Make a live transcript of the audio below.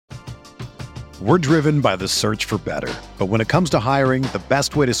We're driven by the search for better. But when it comes to hiring, the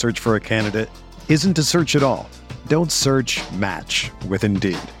best way to search for a candidate isn't to search at all. Don't search, match with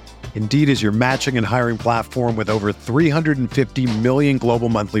Indeed. Indeed is your matching and hiring platform with over 350 million global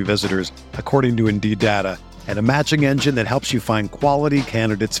monthly visitors, according to Indeed data, and a matching engine that helps you find quality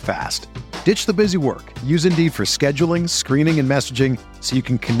candidates fast. Ditch the busy work. Use Indeed for scheduling, screening, and messaging so you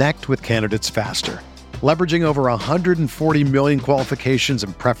can connect with candidates faster. Leveraging over 140 million qualifications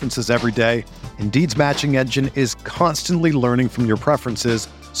and preferences every day, Indeed's matching engine is constantly learning from your preferences,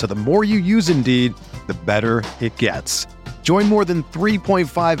 so the more you use Indeed, the better it gets. Join more than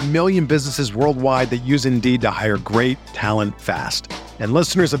 3.5 million businesses worldwide that use Indeed to hire great talent fast. And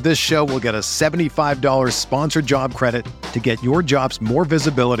listeners of this show will get a $75 sponsored job credit to get your jobs more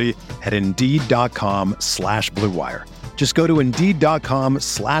visibility at Indeed.com/Blue Wire. Just go to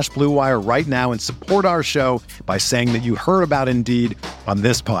Indeed.com/Blue Wire right now and support our show by saying that you heard about Indeed on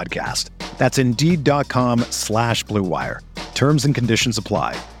this podcast. That's Indeed.com/Blue Wire. Terms and conditions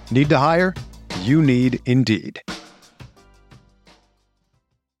apply. Need to hire? You need Indeed.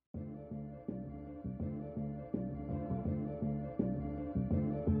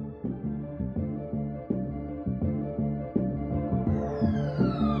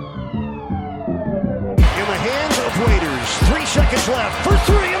 Waiters, 3 seconds left for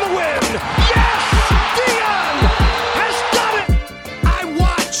 3 in the win. Yes! Dion has done it! I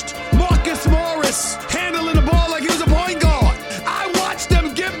watched Marcus Morris handling the ball like he was a point guard. I watched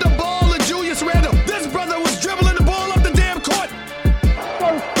them give the ball to Julius Randle. This brother was dribbling the ball up the damn court.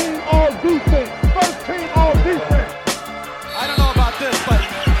 First team all defense. First team all defense. I don't know about this, but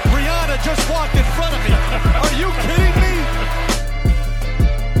Rihanna just walked in front of me. Are you kidding me?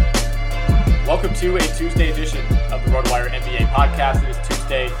 Welcome to a Tuesday edition of the RotoWire NBA podcast. It is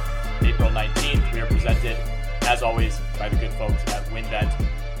Tuesday, April 19th. We are presented, as always, by the good folks at WynnBET.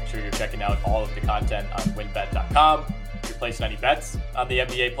 Make sure you're checking out all of the content on WynnBET.com. If you're placing any bets on the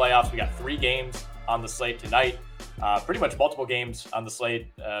NBA playoffs, we got 3 games on the slate tonight. Pretty much multiple games on the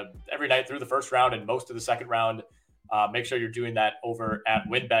slate every night through the first round and most of the second round. Make sure you're doing that over at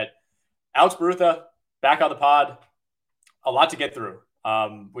WynnBET. Alex Barutha, back on the pod. A lot to get through.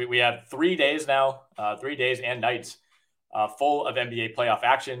 We have 3 days now, 3 days and nights full of NBA playoff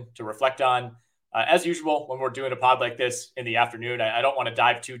action to reflect on. As usual, when we're doing a pod like this in the afternoon, I don't want to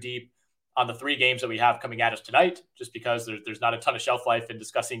dive too deep on the 3 games that we have coming at us tonight, just because there's not a ton of shelf life in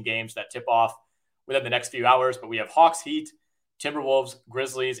discussing games that tip off within the next few hours. But we have Hawks, Heat, Timberwolves,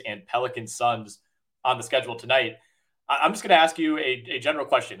 Grizzlies, and Pelicans, Suns on the schedule tonight. I'm just going to ask you a general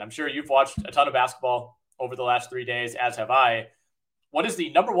question. I'm sure you've watched a ton of basketball over the last 3 days, as have I. What is the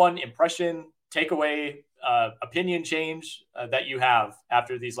number one impression, takeaway, opinion change that you have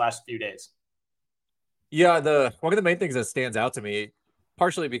after these last few days? Yeah, one of the main things that stands out to me,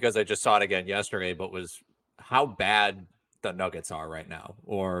 partially because I just saw it again yesterday, but was how bad the Nuggets are right now,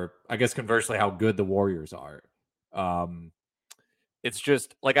 or I guess conversely, how good the Warriors are. It's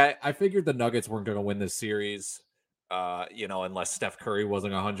just like I figured the Nuggets weren't going to win this series, unless Steph Curry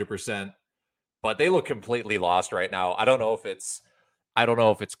wasn't 100%. But they look completely lost right now. I don't know if it's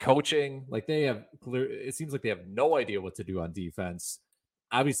coaching. Like it seems like they have no idea what to do on defense.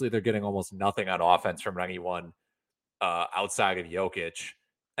 Obviously, they're getting almost nothing on offense from anyone outside of Jokic.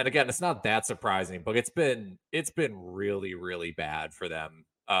 And again, it's not that surprising, but it's been really, really bad for them.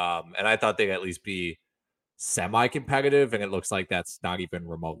 And I thought they'd at least be semi-competitive, and it looks like that's not even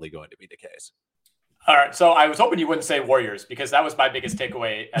remotely going to be the case. All right, so I was hoping you wouldn't say Warriors, because that was my biggest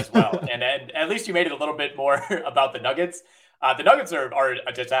takeaway as well. and at least you made it a little bit more about the Nuggets. The Nuggets are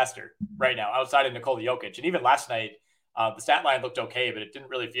a disaster right now outside of Nikola Jokic. And even last night, the stat line looked okay, but it didn't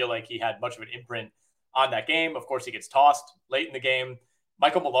really feel like he had much of an imprint on that game. Of course, he gets tossed late in the game.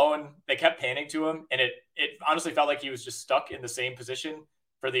 Michael Malone, they kept panning to him, and it honestly felt like he was just stuck in the same position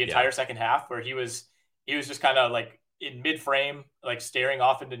for the entire second half, where he was just kind of like in mid-frame, like staring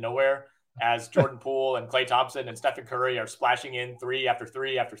off into nowhere as Jordan Poole and Klay Thompson and Stephen Curry are splashing in 3 after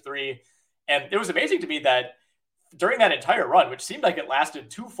 3 after 3. And it was amazing to me that during that entire run, which seemed like it lasted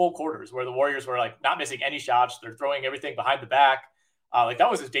 2 full quarters, where the Warriors were like not missing any shots, they're throwing everything behind the back. Like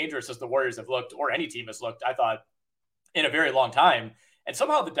that was as dangerous as the Warriors have looked, or any team has looked, I thought, in a very long time. And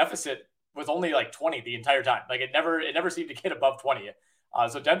somehow the deficit was only like 20 the entire time. Like it never seemed to get above 20.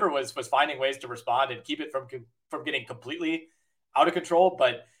 So Denver was finding ways to respond and keep it from getting completely out of control.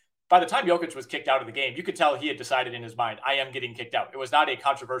 But by the time Jokic was kicked out of the game, you could tell he had decided in his mind, I am getting kicked out. It was not a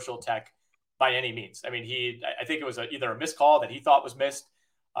controversial tech by any means. I mean, I think it was either a missed call that he thought was missed,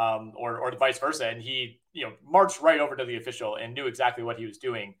 or vice versa. And he, marched right over to the official and knew exactly what he was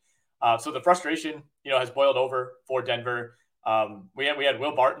doing. So the frustration, has boiled over for Denver. We had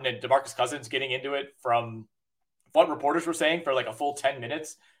Will Barton and DeMarcus Cousins getting into it from what reporters were saying for like a full 10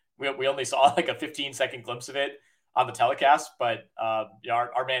 minutes. We only saw like a 15-second glimpse of it on the telecast, but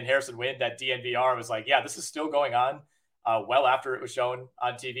our man Harrison Wind at DNVR was like, yeah, this is still going on well after it was shown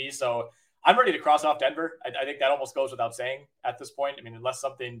on TV. So I'm ready to cross off Denver. I think that almost goes without saying at this point. I mean, unless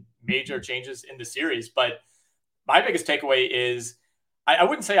something major changes in the series. But my biggest takeaway is I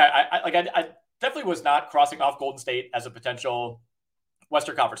wouldn't say I definitely was not crossing off Golden State as a potential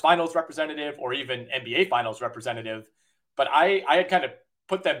Western Conference Finals representative or even NBA Finals representative. But I had kind of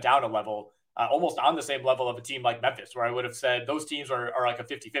put them down a level, almost on the same level of a team like Memphis, where I would have said those teams are like a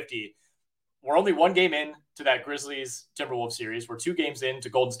 50-50. We're only one game in to that Grizzlies Timberwolves series. We're 2 games into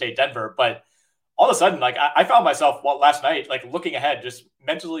Golden State Denver, but all of a sudden, like I found myself last night, like looking ahead, just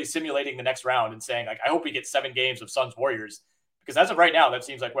mentally simulating the next round and saying, like, I hope we get 7 games of Suns Warriors, because as of right now, that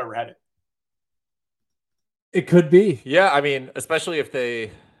seems like where we're headed. It could be. Yeah, I mean, especially if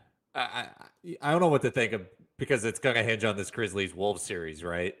they, I don't know what to think of, because it's going to hinge on this Grizzlies-Wolves series,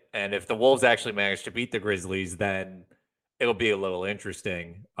 right? And if the Wolves actually manage to beat the Grizzlies, then it'll be a little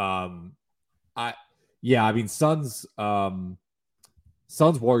interesting. I mean, Suns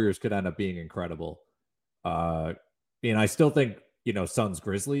Warriors could end up being incredible. And I still think, Suns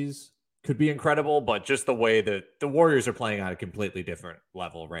Grizzlies could be incredible, but just the way that the Warriors are playing on a completely different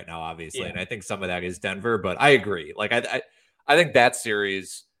level right now, obviously. Yeah. And I think some of that is Denver, but I agree. Like, I think that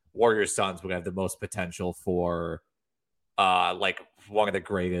series, Warriors Suns, would have the most potential for like one of the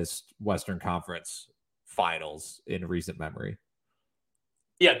greatest Western Conference finals in recent memory.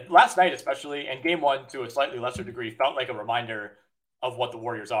 Yeah, last night especially, and game 1 to a slightly lesser degree, felt like a reminder of what the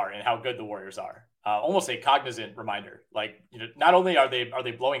Warriors are and how good the Warriors are. Almost a cognizant reminder. Like, not only are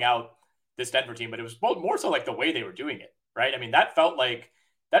they blowing out this Denver team, but it was more so like the way they were doing it, right? I mean, that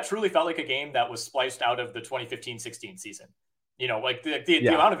truly felt like a game that was spliced out of the 2015-16 season. Like the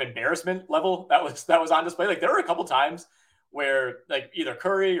amount of embarrassment level that was on display. Like, there were a couple times where like either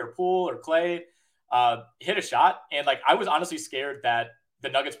Curry or Poole or Clay hit a shot, and like I was honestly scared that the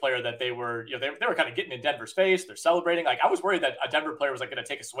Nuggets player that they were, they were kind of getting in Denver's face. They're celebrating. Like, I was worried that a Denver player was like going to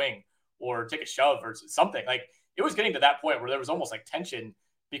take a swing or take a shove or something. Like, it was getting to that point where there was almost like tension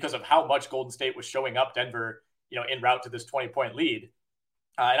because of how much Golden State was showing up Denver, en route to this 20-point lead.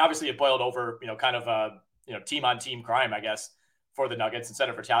 And obviously it boiled over, kind of a, team on team crime, I guess, for the Nuggets instead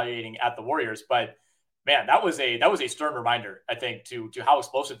of retaliating at the Warriors. But man, that was a stern reminder, I think, to how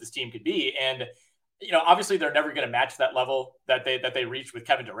explosive this team could be. And, obviously they're never going to match that level that they reached with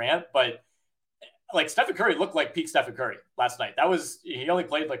Kevin Durant, but like Stephen Curry looked like peak Stephen Curry last night. He only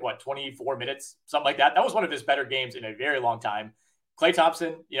played like 24 minutes, something like that. That was one of his better games in a very long time. Klay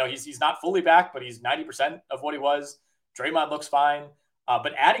Thompson, he's not fully back, but he's 90% of what he was. Draymond looks fine.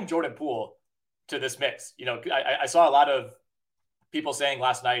 But adding Jordan Poole to this mix, I saw a lot of people saying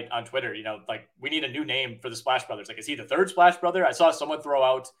last night on Twitter, like, we need a new name for the Splash Brothers. Like, is he the third Splash Brother? I saw someone throw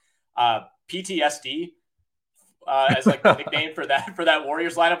out PTSD as like the nickname for that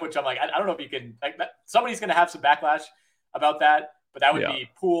Warriors lineup, which I'm like, I don't know if you can, like, somebody's going to have some backlash about that, but that would be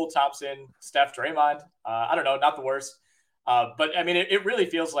Poole, Thompson, Steph, Draymond. I don't know, not the worst. But I mean, it really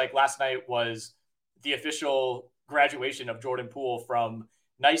feels like last night was the official graduation of Jordan Poole from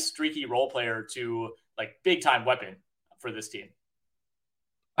nice streaky role player to like big time weapon for this team.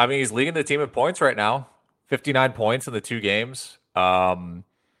 I mean, he's leading the team in points right now, 59 points in the 2 games.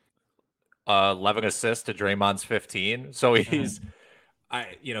 11 assists to Draymond's 15. So he's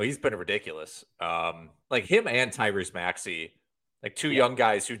been ridiculous. Like him and Tyrese Maxey, like 2 young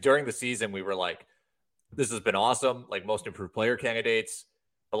guys who during the season we were like, this has been awesome, like most improved player candidates,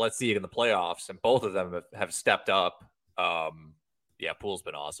 but let's see it in the playoffs. And both of them have stepped up. Poole's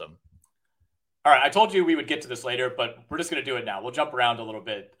been awesome. All right. I told you we would get to this later, but we're just going to do it now. We'll jump around a little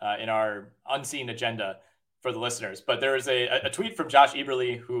bit in our unseen agenda for the listeners. But there is a tweet from Josh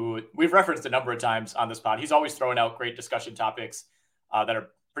Eberle, who we've referenced a number of times on this pod. He's always throwing out great discussion topics that are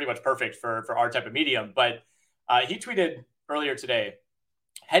pretty much perfect for our type of medium. But he tweeted earlier today,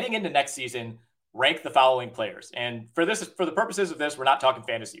 heading into next season, rank the following players. And for the purposes of this, we're not talking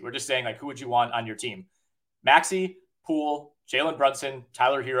fantasy. We're just saying, like, who would you want on your team? Maxey, Poole, Jalen Brunson,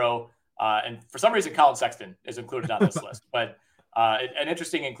 Tyler Hero, and for some reason, Colin Sexton is included on this list. But an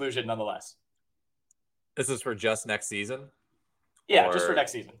interesting inclusion nonetheless. This is for just next season? Yeah, just for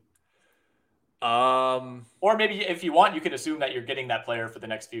next season. Or maybe if you want, you could assume that you're getting that player for the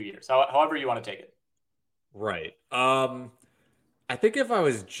next few years. However you want to take it. Right. I think if I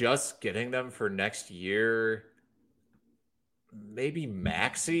was just getting them for next year, maybe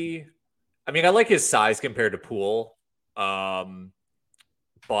Maxey. I mean, I like his size compared to Poole.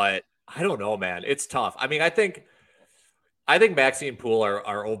 But I don't know, man. It's tough. I mean, I think I think Maxey and Poole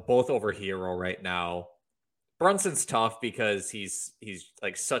are both over Hero right now. Brunson's tough because he's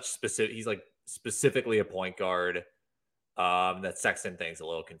like such specific. He's like specifically a point guard. That Sexton thing's a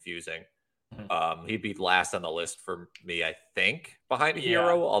little confusing. He'd be last on the list for me, I think, behind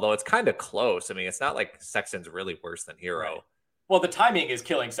Hero. Although it's kind of close. I mean, it's not like Sexton's really worse than Hero. Right. Well, the timing is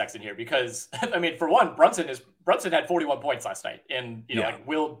killing Sexton here because I mean, for one, Brunson had 41 points last night, and like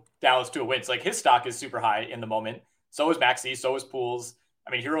willed Dallas to a win. So like his stock is super high in the moment. So is Maxey. So is Poole's.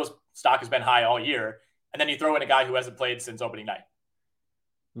 I mean, Hero's stock has been high all year. And then you throw in a guy who hasn't played since opening night.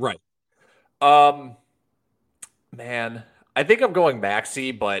 Right. Man, I think I'm going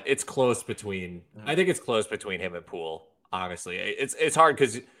Maxey, but it's close between. I think it's close between him and Poole. Honestly, it's hard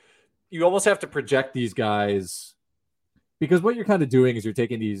because you almost have to project these guys, because what you're kind of doing is you're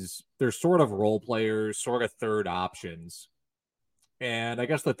taking they're sort of role players, sort of third options, and I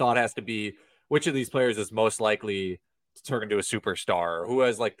guess the thought has to be which of these players is most likely to turn into a superstar, who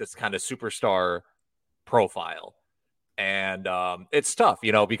has like this kind of superstar profile. And it's tough,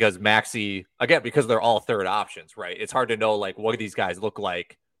 because Maxey, again, because they're all third options, right? It's hard to know like what do these guys look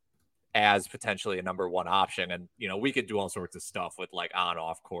like as potentially a number one option. And we could do all sorts of stuff with like on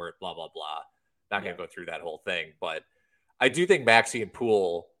off court, blah blah blah. Not gonna go through that whole thing, but I do think Maxey and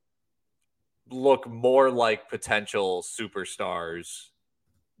Poole look more like potential superstars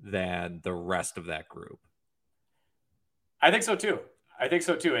than the rest of that group. I think so too.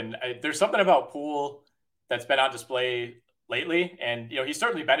 And there's something about Poole that's been on display lately. And, he's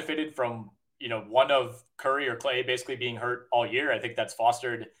certainly benefited from, one of Curry or Clay basically being hurt all year. I think that's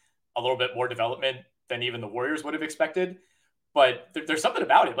fostered a little bit more development than even the Warriors would have expected. But there's something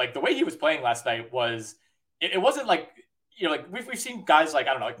about it. Like the way he was playing last night was, it wasn't like, like we've seen guys like,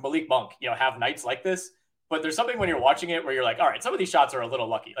 I don't know, like Malik Monk, have nights like this. But there's something when you're watching it where you're like, all right, some of these shots are a little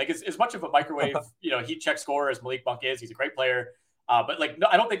lucky. Like as much of a microwave, heat check scorer as Malik Monk is, he's a great player. But like, no,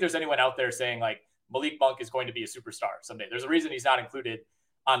 I don't think there's anyone out there saying like Malik Monk is going to be a superstar someday. There's a reason he's not included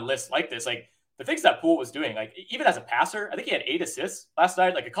on lists like this. Like the things that Poole was doing, like even as a passer, I think he had 8 assists last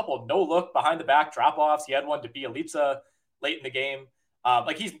night, like a couple of no look behind the back drop offs. He had one to Bielitsa late in the game.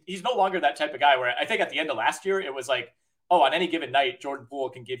 Like he's no longer that type of guy where I think at the end of last year, it was like, oh, on any given night, Jordan Poole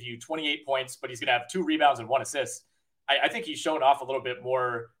can give you 28 points, but he's going to have 2 rebounds and 1 assist. I think he's shown off a little bit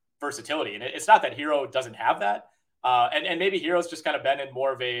more versatility. And it's not that Hero doesn't have that. And maybe Hero's just kind of been in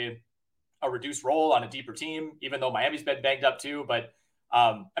more of a reduced role on a deeper team, even though Miami's been banged up too. But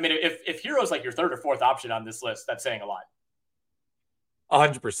I mean, if Hero's like your 3rd or 4th option on this list, that's saying a lot.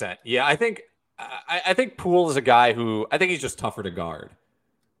 100%. Yeah, I think Poole is a guy who I think he's just tougher to guard.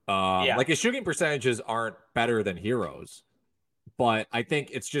 Like his shooting percentages aren't better than Hero's, but I think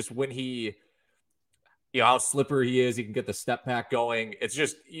it's just when he, how slippery he is, he can get the step back going. It's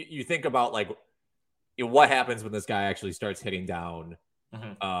just you think about like what happens when this guy actually starts hitting down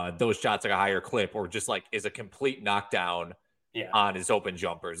those shots at a higher clip, or just like is a complete knockdown on his open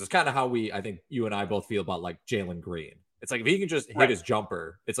jumpers. It's kind of how I think you and I both feel about like Jalen Green. It's like if he can just hit his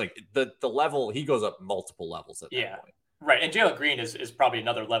jumper, it's like the level, he goes up multiple levels at that point. Right. And Jalen Green is probably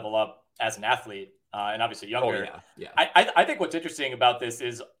another level up as an athlete and obviously younger. Oh, yeah. I think what's interesting about this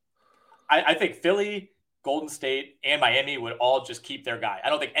is I think Philly, Golden State, and Miami would all just keep their guy. I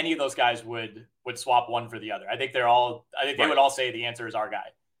don't think any of those guys would swap one for the other. I think they would all say the answer is our guy.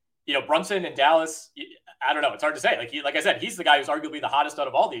 Brunson in Dallas, I don't know. It's hard to say. Like I said, he's the guy who's arguably the hottest out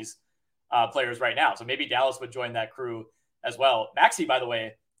of all these players right now. So maybe Dallas would join that crew as well. Maxey, by the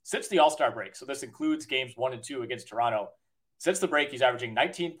way, since the All-Star break, so this includes games 1 and 2 against Toronto, since the break, he's averaging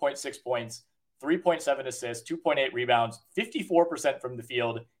 19.6 points, 3.7 assists, 2.8 rebounds, 54% from the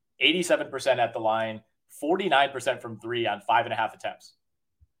field, 87% at the line, 49% from 3 on 5.5 attempts.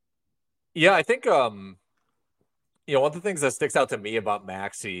 Yeah, I think, one of the things that sticks out to me about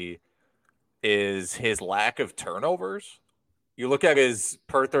Maxey is his lack of turnovers. You look at his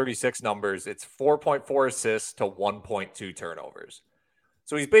per 36 numbers, it's 4.4 assists to 1.2 turnovers.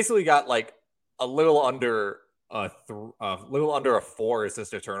 So he's basically got like a little under a 4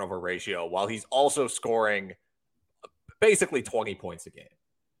 assist to turnover ratio, while he's also scoring basically 20 points a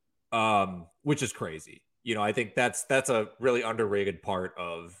game, which is crazy. I think that's a really underrated part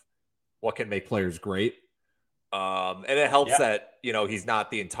of what can make players great. And it helps that, he's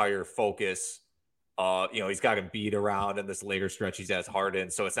not the entire focus. He's got him beat around in this later stretch. He's as Harden.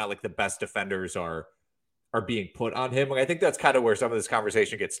 So it's not like the best defenders are being put on him. Like, I think that's kind of where some of this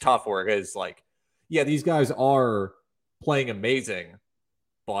conversation gets tough, where it is like, yeah, these guys are playing amazing,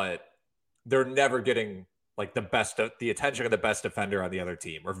 but they're never getting like the attention of the best defender on the other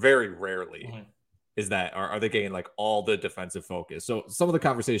team, or very rarely is that, are they getting like all the defensive focus. So some of the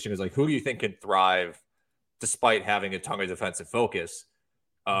conversation is like, who do you think can thrive despite having a ton of defensive focus.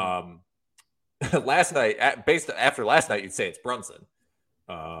 Last night, after last night, you'd say it's Brunson.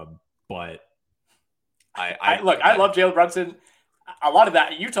 But I love Jalen Brunson. A lot of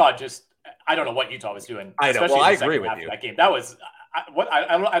that Utah I don't know what Utah was doing. I know. Well, I agree with you. That game, that was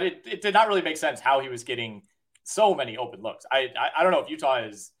it did not really make sense how he was getting so many open looks. I don't know if Utah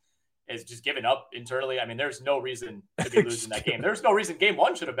is just giving up internally. I mean, there's no reason to be losing that game. There's no reason game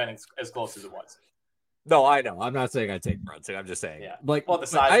one should have been as close as it was. No, I know. I'm not saying I take Brunson. I'm just saying,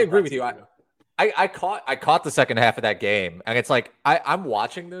 I agree with you. I caught the second half of that game, and it's like I'm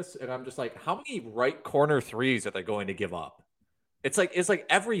watching this, and I'm just like, how many right corner threes are they going to give up? It's like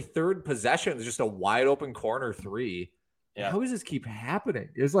every third possession is just a wide open corner three. Yeah. How does this keep happening?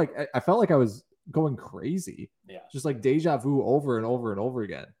 It's like I felt like I was going crazy. Yeah, just like deja vu over and over and over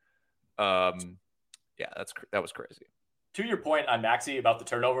again. Yeah, that was crazy. To your point on Maxey about the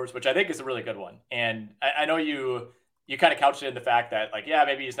turnovers, which I think is a really good one, and I know you kind of couched it in the fact that, like, yeah,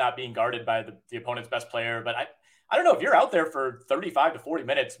 maybe he's not being guarded by the opponent's best player, but I don't know, if you're out there for 35 to 40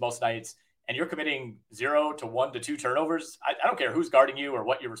 minutes most nights and you're committing 0 to 1 to 2 turnovers, I don't care who's guarding you or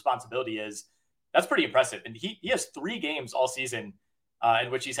what your responsibility is. That's pretty impressive. And he has 3 games all season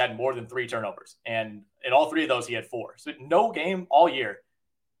in which he's had more than 3 turnovers. And in all 3 of those, he had 4. So no game all year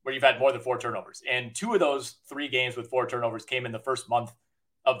where you've had more than 4 turnovers. And 2 of those 3 games with 4 turnovers came in the first month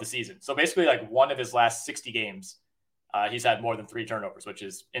of the season. So basically, like, one of his last 60 games, he's had more than 3 turnovers, which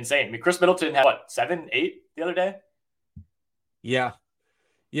is insane. I mean, Chris Middleton had 7, 8 the other day. Yeah.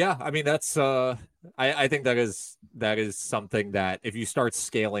 I mean, that's I think that is something that if you start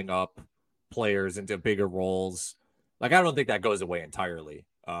scaling up players into bigger roles, like, I don't think that goes away entirely.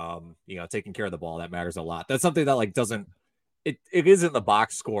 Taking care of the ball, that matters a lot. That's something that, like, doesn't, it is in the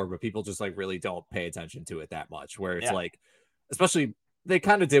box score, but people just, like, really don't pay attention to it that much, where it's like, especially they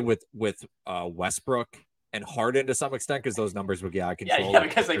kind of did with Westbrook and Harden to some extent, because those numbers would get out of control. Yeah,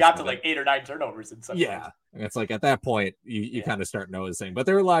 because they got to like 8 or 9 turnovers in some games. And it's like, at that point, you kind of start noticing. But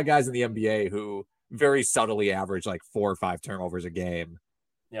there are a lot of guys in the NBA who very subtly average like 4 or 5 turnovers a game.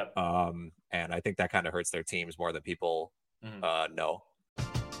 Yep. And I think that kind of hurts their teams more than people know.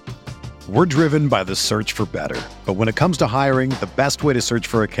 We're driven by the search for better. But when it comes to hiring, the best way to search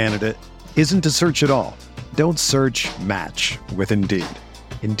for a candidate isn't to search at all. Don't search, match with Indeed.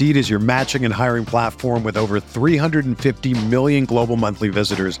 Indeed is your matching and hiring platform with over 350 million global monthly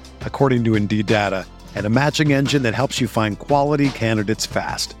visitors, according to Indeed data, and a matching engine that helps you find quality candidates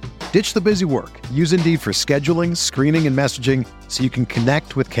fast. Ditch the busy work. Use Indeed for scheduling, screening, and messaging so you can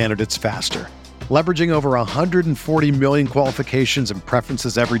connect with candidates faster. Leveraging over 140 million qualifications and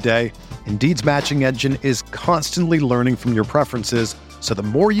preferences every day, Indeed's matching engine is constantly learning from your preferences, so the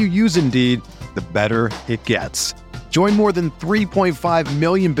more you use Indeed, the better it gets. Join more than 3.5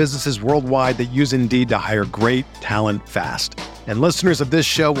 million businesses worldwide that use Indeed to hire great talent fast. And listeners of this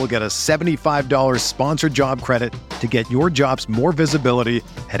show will get a $75 sponsored job credit to get your jobs more visibility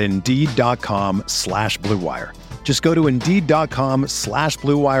at Indeed.com/Blue Wire. Just go to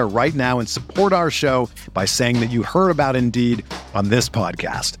Indeed.com/Blue Wire right now and support our show by saying that you heard about Indeed on this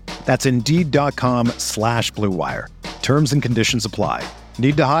podcast. That's Indeed.com/Blue Wire. Terms and conditions apply.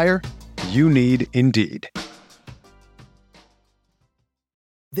 Need to hire? You need Indeed.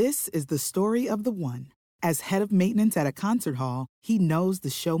 This is the story of the one. As head of maintenance at a concert hall, he knows the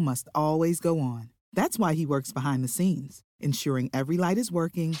show must always go on. That's why he works behind the scenes, ensuring every light is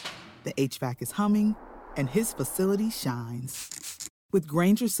working, the HVAC is humming, and his facility shines. With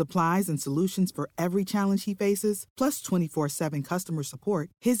Grainger's supplies and solutions for every challenge he faces, plus 24/7 customer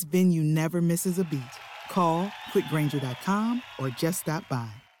support, his venue never misses a beat. Call quickgrainger.com or just stop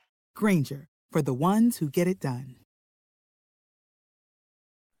by. Grainger, for the ones who get it done.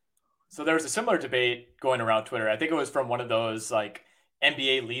 So there was a similar debate going around Twitter. I think it was from one of those like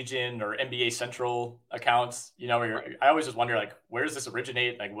NBA Legion or NBA Central accounts, where I always just wonder, like, where does this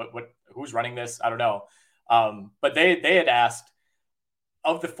originate? Like who's running this? I don't know. But they had asked,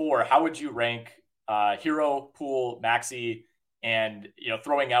 of the 4, how would you rank Hero, Poole, Maxey, and,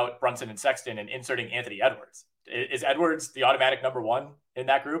 throwing out Brunson and Sexton and inserting Anthony Edwards? Is Edwards the automatic number 1 in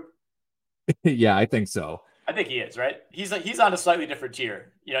that group? Yeah, I think so. I think he is, right? He's on a slightly different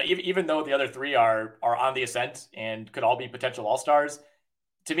tier. Even though the other 3 are on the ascent and could all be potential all-stars,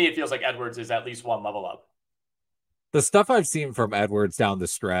 to me, it feels like Edwards is at least 1 level up. The stuff I've seen from Edwards down the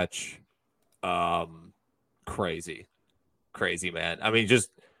stretch, crazy, man. I mean,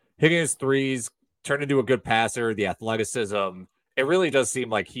 just hitting his threes, turned into a good passer, the athleticism. It really does seem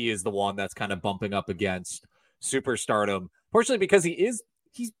like he is the one that's kind of bumping up against superstardom, partially because he's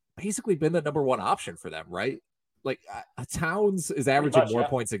basically been the number 1 option for them, right? Like Towns is averaging more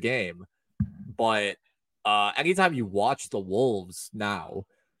points a game, but anytime you watch the Wolves now,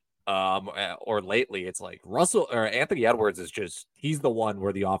 or lately, it's like Russell or Anthony Edwards is just, he's the one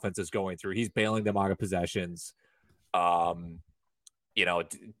where the offense is going through. He's bailing them out of possessions. D'Angelo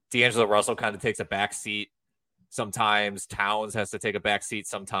Russell kind of takes a back seat sometimes. Towns has to take a back seat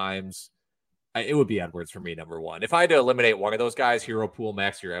sometimes. It would be Edwards for me, number one. If I had to eliminate one of those guys, Hero, Poole,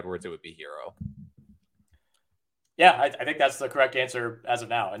 Maxey, or Edwards, it would be Hero. Yeah, I think that's the correct answer as of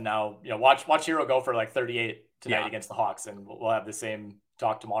now. And now, watch Hero go for like 38 tonight against the Hawks, and we'll have the same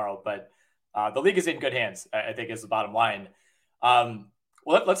talk tomorrow. But the league is in good hands, I think, is the bottom line.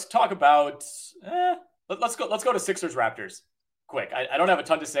 Let's talk about let's go to Sixers Raptors quick. I don't have a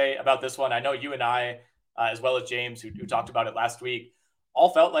ton to say about this one. I know you and I, as well as James, who talked about it last week, all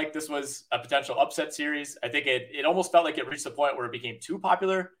felt like this was a potential upset series. I think it almost felt like it reached the point where it became too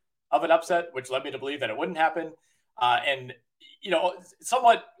popular of an upset, which led me to believe that it wouldn't happen.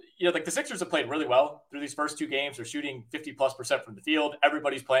 Somewhat, like the Sixers have played really well through these first two games. They're shooting 50+% from the field.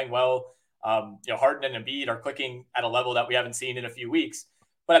 Everybody's playing well. Harden and Embiid are clicking at a level that we haven't seen in a few weeks.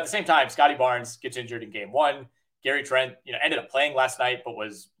 But at the same time, Scotty Barnes gets injured in game one. Gary Trent, ended up playing last night, but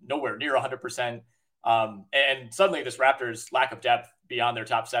was nowhere near 100%. And suddenly this Raptors lack of depth beyond their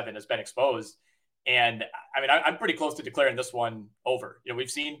top seven has been exposed. And I mean, I'm pretty close to declaring this one over. We've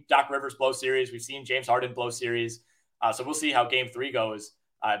seen Doc Rivers blow series. We've seen James Harden blow series. So we'll see how game three goes.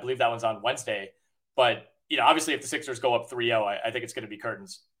 I believe that one's on Wednesday. But, obviously if the Sixers go up 3-0, I think it's going to be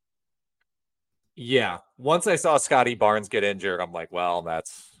curtains. Yeah. Once I saw Scotty Barnes get injured, I'm like, well,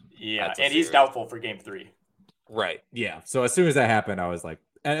 that's and he's doubtful for game three. Right. Yeah. So as soon as that happened, I was like,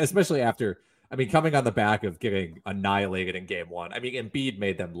 and especially after, coming on the back of getting annihilated in game one. Embiid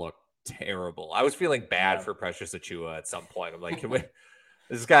made them look terrible. I was feeling bad for Precious Achiuwa at some point. I'm like,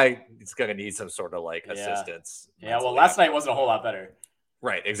 this guy is going to need some sort of assistance. Yeah. Well, last night wasn't a whole lot better.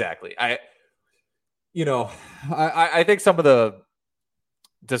 Right. Exactly. I think some of the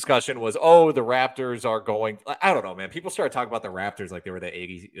discussion was, the Raptors are going, I don't know, man. People started talking about the Raptors like they were the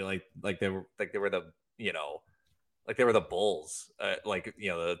 80s, like they were the, like they were the Bulls,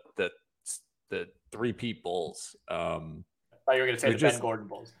 the three-peat Bulls. I thought you were going to say Ben Gordon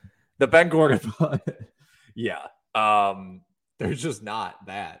Bulls. The Ben Gordon. Yeah. They're just not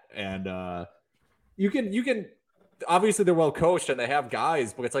that. And you can obviously they're well coached and they have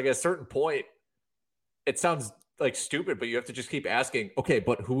guys, but it's like at a certain point, it sounds like stupid, but you have to just keep asking, okay,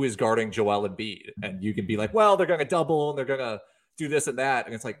 but who is guarding Joel Embiid? And you can be like, well, they're going to double and they're going to do this and that.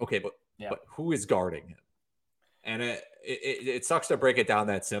 And it's like, okay, but who is guarding him? And it sucks to break it down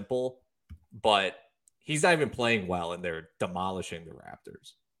that simple, but he's not even playing well and they're demolishing the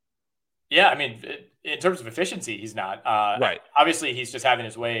Raptors. Yeah, I mean, in terms of efficiency, he's not. Right. Obviously, he's just having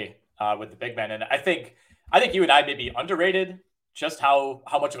his way with the big men. And I think you and I maybe underrated just how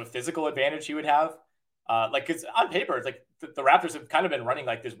much of a physical advantage he would have. Because on paper, it's like the Raptors have kind of been running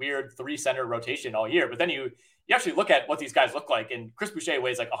like this weird 3-center rotation all year. But then you actually look at what these guys look like. And Chris Boucher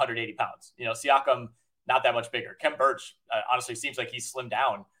weighs like 180 pounds. Siakam, not that much bigger. Khem Birch, honestly, seems like he's slimmed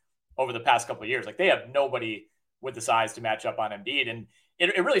down over the past couple of years. Like they have nobody with the size to match up on Embiid. And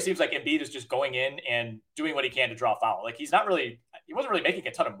it really seems like Embiid is just going in and doing what he can to draw foul. Like he wasn't really making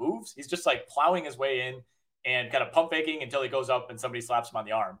a ton of moves. He's just like plowing his way in and kind of pump faking until he goes up and somebody slaps him on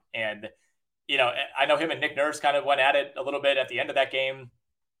the arm. And, I know him and Nick Nurse kind of went at it a little bit at the end of that game.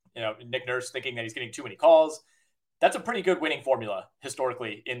 Nick Nurse thinking that he's getting too many calls. That's a pretty good winning formula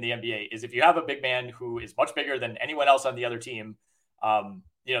historically in the NBA is if you have a big man who is much bigger than anyone else on the other team, the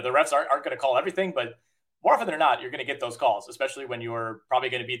refs aren't going to call everything, but more often than not, you're going to get those calls, especially when you're probably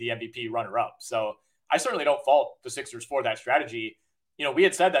going to be the MVP runner-up. So I certainly don't fault the Sixers for that strategy. We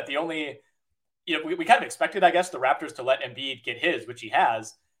had said that the only, we kind of expected, I guess, the Raptors to let Embiid get his, which he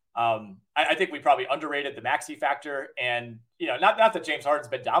has. I think we probably underrated the Maxey factor. And, not that James Harden's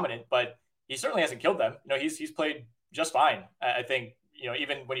been dominant, but he certainly hasn't killed them. He's played just fine. I think,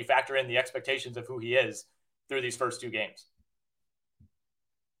 even when you factor in the expectations of who he is through these first two games.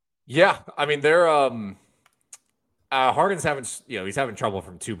 Yeah. I mean, they're, Harden's he's having trouble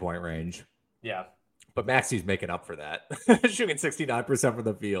from 2-point range. Yeah. But Maxey's making up for that. Shooting 69% from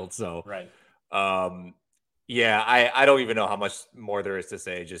the field. So, right. Yeah, I don't even know how much more there is to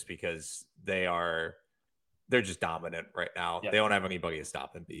say just because they're just dominant right now. Yep. They don't have anybody to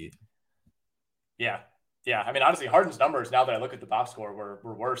stop Embiid. Yeah. Yeah. I mean, honestly, Harden's numbers, now that I look at the box score, were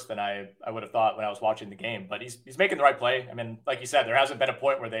worse than I would have thought when I was watching the game. But he's making the right play. I mean, like you said, there hasn't been a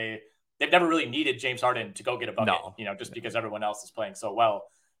point where they've never really needed James Harden to go get a bucket, just because everyone else is playing so well.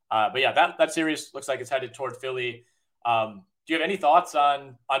 But yeah, that series looks like it's headed toward Philly. Do you have any thoughts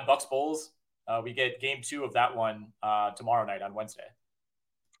on Bucks Bulls? We get game 2 of that one tomorrow night on Wednesday.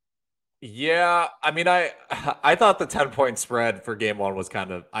 Yeah, I mean, I thought the 10-point spread for game one was kind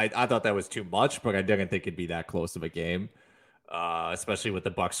of I thought that was too much, but I didn't think it'd be that close of a game, especially with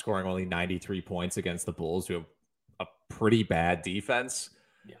the Bucks scoring only 93 points against the Bulls, who have a pretty bad defense.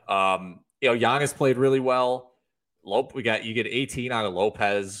 Yeah. Giannis played really well. You get 18 out of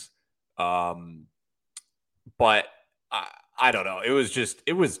Lopez, but I don't know. It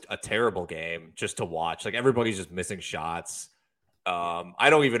was a terrible game just to watch. Like everybody's just missing shots.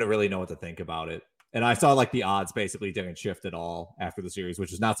 I don't even really know what to think about it. And I saw like the odds basically didn't shift at all after the series,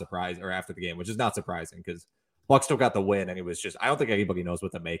 which is not surprising, or after the game, which is not surprising because Bucks still got the win. And it was just, I don't think anybody knows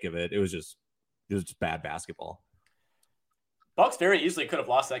what to make of it. It was just bad basketball. Bucks very easily could have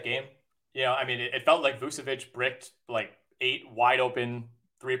lost that game. I mean, it felt like Vucevic bricked like 8 wide open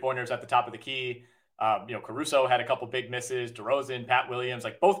 3-pointers at the top of the key. Caruso had a couple big misses, DeRozan, Pat Williams,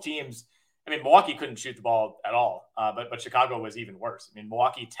 like both teams. I mean, Milwaukee couldn't shoot the ball at all, but Chicago was even worse. I mean,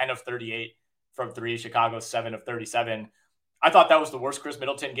 Milwaukee 10 of 38 from 3, Chicago 7 of 37. I thought that was the worst Chris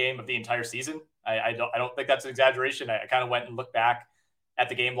Middleton game of the entire season. I don't think that's an exaggeration. I kind of went and looked back at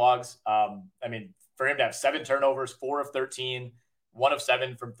the game logs. I mean, for him to have 7 turnovers, 4 of 13, 1 of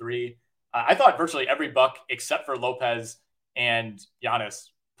 7 from 3. I thought virtually every Buck except for Lopez and Giannis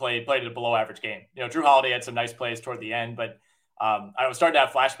played a below average game. Drew Holiday had some nice plays toward the end, but I was starting to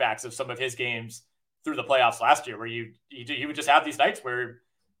have flashbacks of some of his games through the playoffs last year where he would just have these nights where,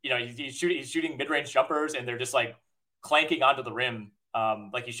 he's shooting mid-range jumpers and they're just like clanking onto the rim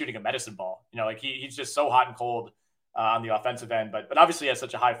like he's shooting a medicine ball. Like he's just so hot and cold on the offensive end, but obviously has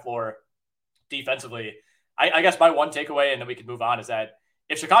such a high floor defensively. I guess my one takeaway, and then we can move on, is that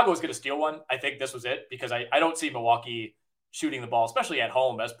if Chicago was going to steal one, I think this was it, because I don't see Milwaukee shooting the ball, especially at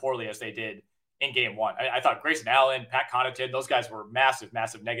home, as poorly as they did in game one. I thought Grayson Allen, Pat Connaughton, those guys were massive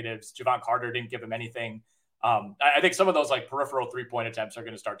negatives. Javon Carter didn't give him anything. I think some of those like peripheral 3-point attempts are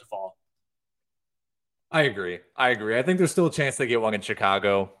going to start to fall. I agree. I think there's still a chance they get one in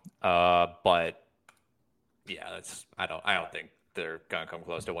Chicago. But yeah, I don't think they're going to come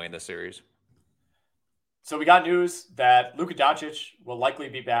close to winning this series. So we got news that Luka Doncic will likely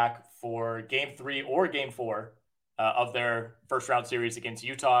be back for game 3 or game 4 of their first round series against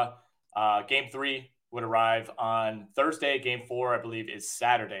Utah. Game 3 would arrive on Thursday. Game 4, I believe, is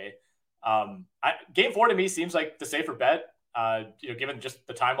Saturday. Game 4 to me seems like the safer bet, given just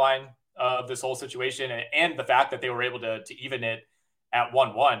the timeline of this whole situation and the fact that they were able to even it at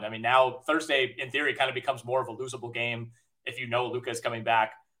 1-1. I mean, now Thursday, in theory, kind of becomes more of a losable game if Luka is coming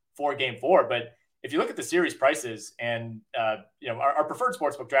back for game 4. But if you look at the series prices and, our preferred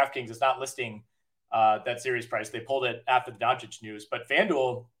sportsbook, DraftKings, is not listing that series price. They pulled it after the Doncic news, but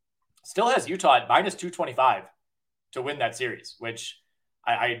FanDuel still has Utah at -225 to win that series, which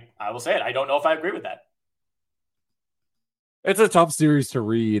I will say it. I don't know if I agree with that. It's a tough series to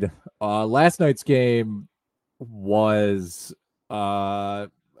read. Last night's game was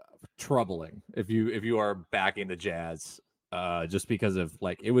troubling if you are backing the Jazz, just because of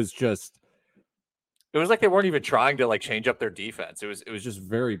it was like they weren't even trying to change up their defense. It was just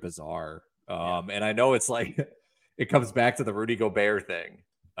very bizarre. And I know it's it comes back to the Rudy Gobert thing.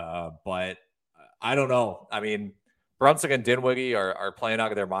 But I don't know. I mean, Brunson and Dinwiddie are playing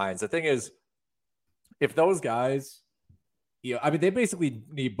out of their minds. The thing is, if those guys, they basically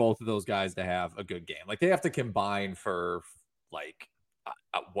need both of those guys to have a good game. They have to combine for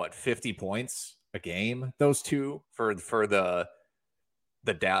 50 points a game, those two, for the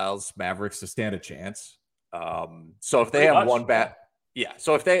Dallas Mavericks to stand a chance. So if they have one bad,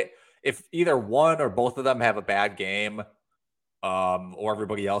 so if either one or both of them have a bad game, or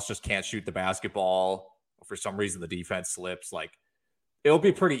everybody else just can't shoot the basketball, or for some reason the defense slips, it'll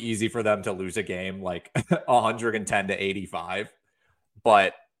be pretty easy for them to lose a game 110-85.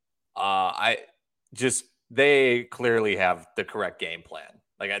 But they clearly have the correct game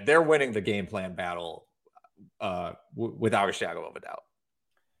plan. They're winning the game plan battle without a shadow of a doubt.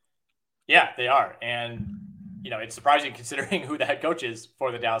 Yeah, they are. And, it's surprising considering who the head coach is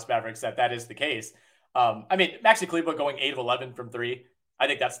for the Dallas Mavericks that is the case. Maxi Kleber going 8 of 11 from 3. I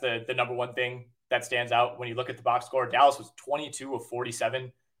think that's the number one thing that stands out when you look at the box score. Dallas was 22 of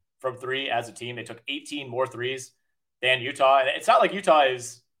 47 from 3 as a team. They took 18 more threes than Utah. And it's not like Utah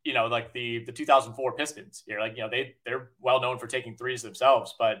is, the 2004 Pistons here. They're well known for taking threes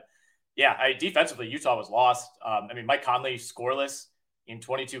themselves. But yeah, defensively, Utah was lost. Mike Conley scoreless in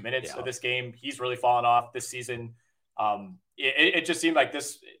 22 minutes of this game. He's really fallen off this season. It just seemed like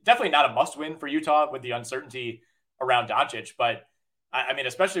this definitely not a must win for Utah with the uncertainty around Doncic. But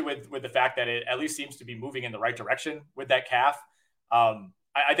especially with the fact that it at least seems to be moving in the right direction with that calf.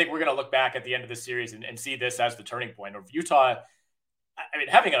 I think we're going to look back at the end of this series and see this as the turning point of Utah. I mean,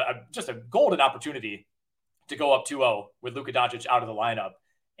 having just a golden opportunity to go up 2-0 with Luka Doncic out of the lineup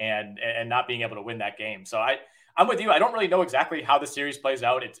and not being able to win that game. So I'm with you. I don't really know exactly how the series plays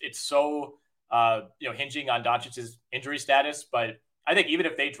out. It's so hinging on Doncic's injury status, but I think even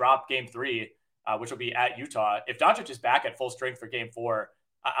if they drop game 3, which will be at Utah, if Doncic is back at full strength for game 4,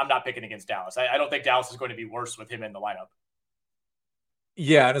 I'm not picking against Dallas. I don't think Dallas is going to be worse with him in the lineup.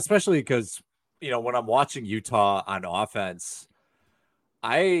 Yeah, and especially because, when I'm watching Utah on offense,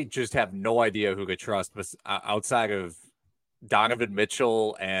 I just have no idea who to trust outside of Donovan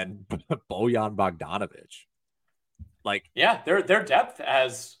Mitchell and Bojan Bogdanovic. Yeah, their depth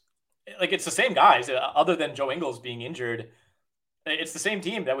it's the same guys other than Joe Ingles being injured. It's the same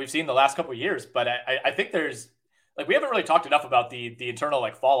team that we've seen the last couple of years, but I think there's we haven't really talked enough about the internal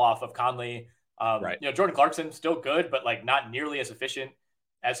fall off of Conley. Right. Jordan Clarkson still good, but not nearly as efficient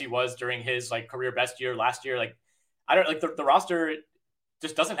as he was during his career best year last year. I don't the roster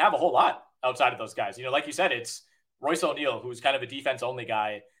just doesn't have a whole lot outside of those guys. Like you said, it's Royce O'Neal, who's kind of a defense only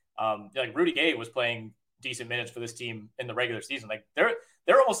guy. Rudy Gay was playing decent minutes for this team in the regular season.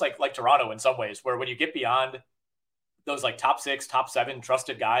 They're almost like Toronto in some ways, where when you get beyond those top 6, top 7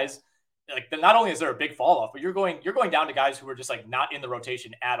 trusted guys, not only is there a big fall off, but you're going down to guys who are just not in the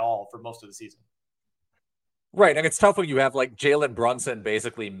rotation at all for most of the season. Right. And it's tough when you have Jalen Brunson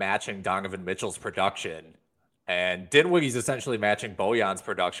basically matching Donovan Mitchell's production, and Dinwiddie's essentially matching Bojan's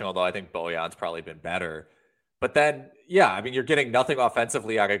production, although I think Bojan's probably been better. But then, you're getting nothing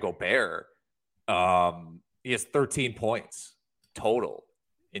offensively out of Gobert. He has 13 points total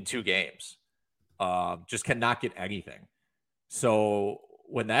in 2 games. Just cannot get anything. So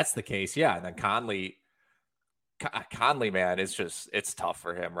when that's the case, and then Conley, man, it's tough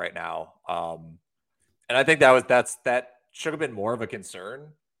for him right now. And I think that should have been more of a concern,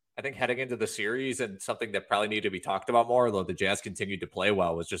 I think, heading into the series, and something that probably needed to be talked about more, although the Jazz continued to play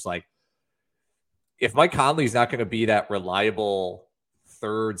well, was just if Mike Conley's not going to be that reliable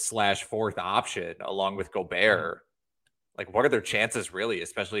 3rd/4th option along with Gobert, what are their chances really,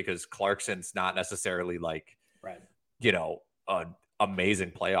 especially because Clarkson's not necessarily an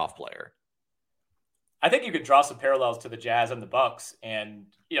amazing playoff player. I think you could draw some parallels to the Jazz and the Bucks, and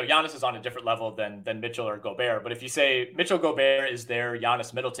Giannis is on a different level than Mitchell or Gobert. But if you say Mitchell Gobert is their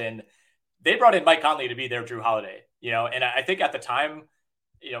Giannis Middleton, they brought in Mike Conley to be their Drew Holiday. And I think at the time,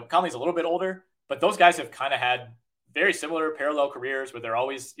 Conley's a little bit older, but those guys have kind of had very similar parallel careers where they're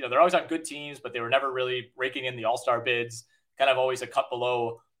always on good teams, but they were never really raking in the all-star bids, kind of always a cut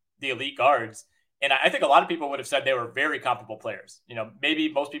below the elite guards. And I think a lot of people would have said they were very comparable players.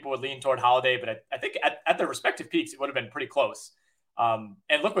 Maybe most people would lean toward Holiday, but I think at their respective peaks, it would have been pretty close. And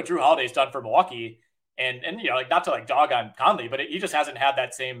look what Drew Holiday's done for Milwaukee. And not to dog on Conley, but he just hasn't had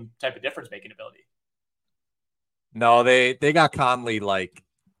that same type of difference-making ability. No, they got Conley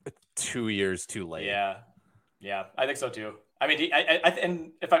 2 years too late. Yeah, I think so too. I mean,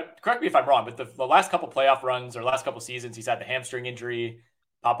 and correct me if I'm wrong, but the last couple playoff runs or last couple seasons, he's had the hamstring injury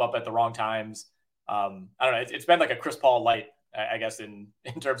pop up at the wrong times. I don't know. It's been like a Chris Paul light, I guess, in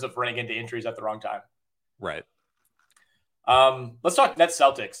terms of running into injuries at the wrong time. Right. Let's talk Nets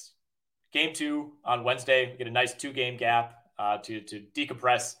Celtics. Game 2 on Wednesday. We get a nice 2-game gap to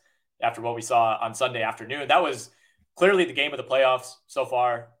decompress after what we saw on Sunday afternoon. That was clearly the game of the playoffs so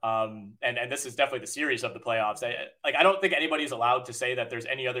far. And this is definitely the series of the playoffs. I don't think anybody is allowed to say that there's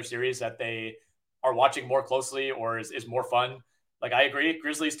any other series that they are watching more closely or is more fun. I agree,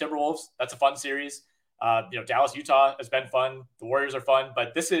 Grizzlies, Timberwolves, that's a fun series. Dallas, Utah has been fun. The Warriors are fun,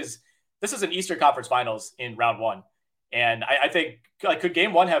 but this is an Eastern Conference Finals in round 1. And I think, could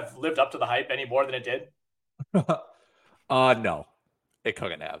game 1 have lived up to the hype any more than it did? No, it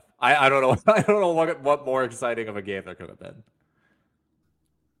couldn't have. I don't know. I don't know what more exciting of a game there could have been.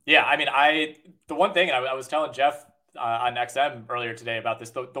 Yeah, I mean, the one thing, and I was telling Jeff on XM earlier today about this,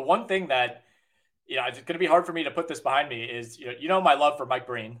 the one thing that, it's going to be hard for me to put this behind me is, my love for Mike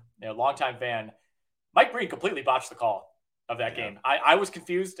Breen, longtime fan. Mike Breen completely botched the call of that game. I was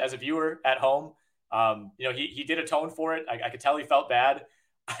confused as a viewer at home. He did atone for it. I could tell he felt bad.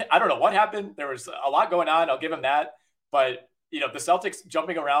 I don't know what happened. There was a lot going on. I'll give him that. But, the Celtics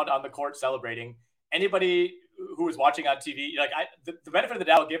jumping around on the court celebrating. Anybody who was watching on TV, the benefit of the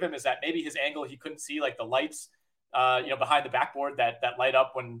doubt I'll give him is that maybe his angle, he couldn't see the lights, behind the backboard that light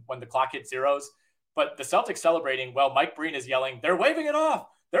up when the clock hit zeros. But the Celtics celebrating, Mike Breen is yelling, "They're waving it off.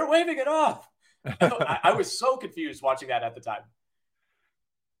 They're waving it off." I was so confused watching that at the time.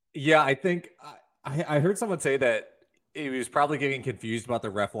 Yeah, I think I heard someone say that he was probably getting confused about the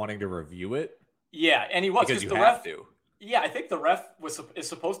ref wanting to review it. Yeah, and he was because you the have ref, to. Yeah, I think the ref is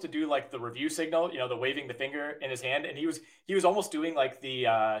supposed to do like the review signal, the waving the finger in his hand, and he was almost doing like the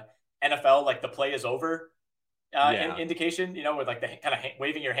NFL, like the play is over indication, with like the kind of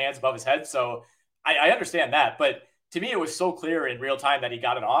waving your hands above his head. So I understand that, but to me it was so clear in real time that he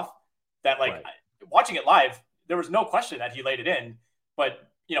got it off that watching it live, there was no question that he laid it in, but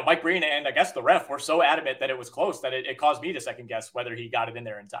Mike Breen and I guess the ref were so adamant that it was close that it caused me to second guess whether he got it in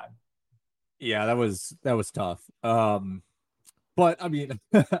there in time. Yeah, that was tough. But I mean,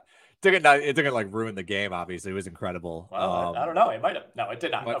 it didn't like ruin the game. Obviously, it was incredible. Well, I don't know. It might have. No, it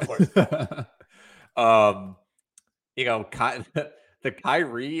did not. Of course. The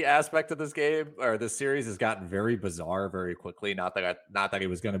Kyrie aspect of this game or this series has gotten very bizarre very quickly. Not that it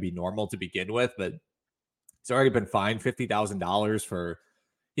was going to be normal to begin with, but he's already been fined $50,000 for.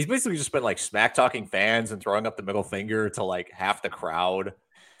 He's basically just been like smack talking fans and throwing up the middle finger to like half the crowd.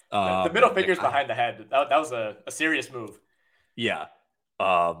 The middle finger's behind the head. That was a serious move. Yeah.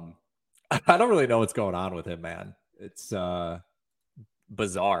 I don't really know what's going on with him, man. It's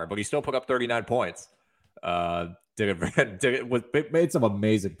bizarre, but he still put up 39 points. Made some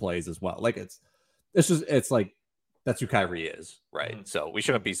amazing plays as well. Like it's like that's who Kyrie is, right? Mm-hmm. So we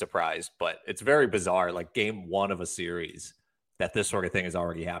shouldn't be surprised, but it's very bizarre. Like game 1 of a series that this sort of thing is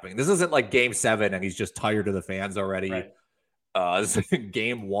already happening. This isn't like game 7 and he's just tired of the fans already. Right. This is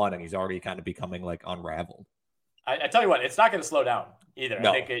game 1 and he's already kind of becoming like unraveled. I tell you what, it's not going to slow down either.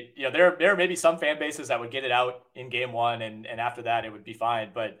 No. I think there may be some fan bases that would get it out in game 1 and after that it would be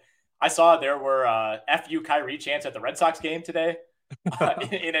fine. But I saw there were FU Kyrie chants at the Red Sox game today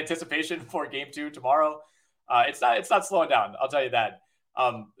in anticipation for game 2 tomorrow. It's not slowing down. I'll tell you that.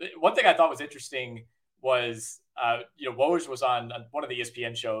 One thing I thought was interesting was, Woj was on one of the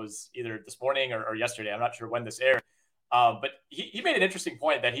ESPN shows either this morning or yesterday. I'm not sure when this aired. But he made an interesting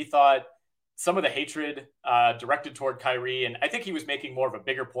point that he thought some of the hatred directed toward Kyrie, and I think he was making more of a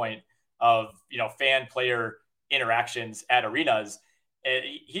bigger point of, fan-player interactions at arenas.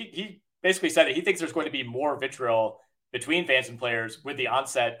 He basically said that he thinks there's going to be more vitriol between fans and players with the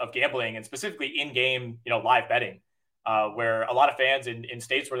onset of gambling and specifically in-game, live betting, where a lot of fans in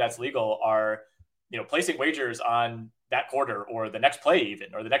states where that's legal are, placing wagers on that quarter or the next play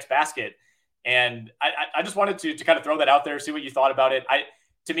even, or the next basket. And I just wanted to kind of throw that out there, see what you thought about it.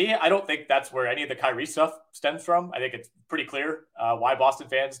 To me, I don't think that's where any of the Kyrie stuff stems from. I think it's pretty clear why Boston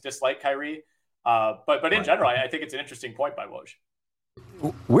fans dislike Kyrie. But in general, I think it's an interesting point by Woj.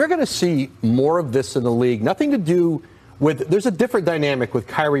 We're going to see more of this in the league. Nothing to do with, there's a different dynamic with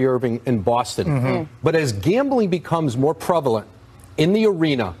Kyrie Irving in Boston. Mm-hmm. But as gambling becomes more prevalent in the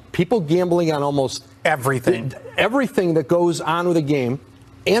arena, people gambling on almost everything that goes on with a game,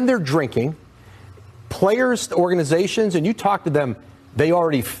 and they're drinking, players, organizations, and you talk to them, they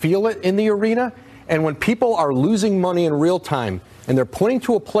already feel it in the arena. And when people are losing money in real time and they're pointing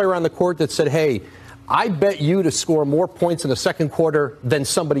to a player on the court that said, hey, I bet you to score more points in the second quarter than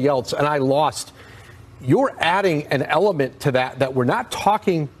somebody else, and I lost. You're adding an element to that we're not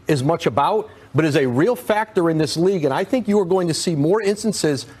talking as much about, but is a real factor in this league. And I think you are going to see more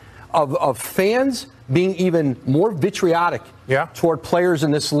instances of fans being even more vitriolic toward players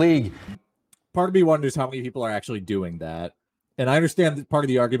in this league. Part of me wonders how many people are actually doing that. And I understand that part of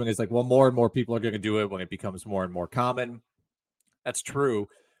the argument is like, well, more and more people are going to do it when it becomes more and more common. That's true.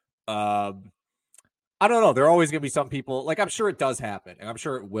 I don't know. There are always going to be some people, like I'm sure it does happen, and I'm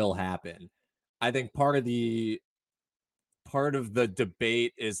sure it will happen. I think part of the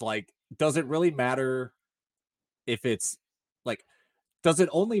debate is like, does it really matter if it's like, does it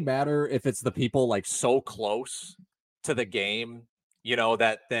only matter if it's the people like so close to the game,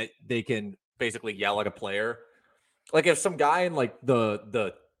 that they can basically yell at a player? Like if some guy in like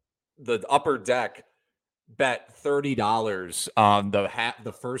the upper deck bet $30 on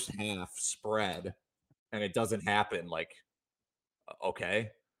the first half spread and it doesn't happen, like, okay,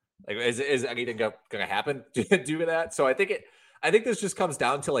 like is anything gonna happen due to that? So I think this just comes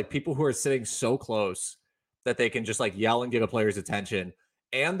down to like people who are sitting so close that they can just like yell and get a player's attention,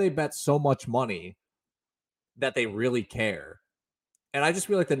 and they bet so much money that they really care. And I just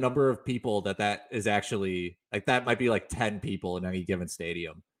feel like the number of people that is actually like, that might be like 10 people in any given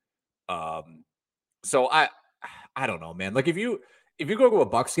stadium. So I don't know, man. Like if you go to a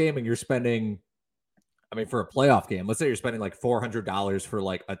Bucks game and you're spending, I mean, for a playoff game, let's say you're spending like $400 for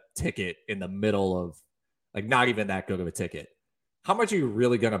like a ticket in the middle of like not even that good of a ticket. How much are you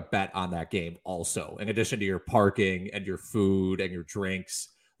really going to bet on that game also, in addition to your parking and your food and your drinks?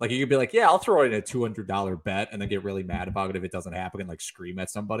 Like you could be like, yeah, I'll throw in a $200 bet and then get really mad about it if it doesn't happen and like scream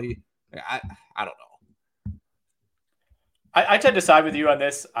at somebody. I don't know. I tend to side with you on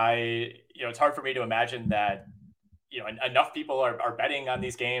this. It's hard for me to imagine that, enough people are betting on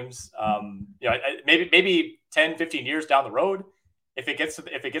these games. Maybe 10, 15 years down the road, if it gets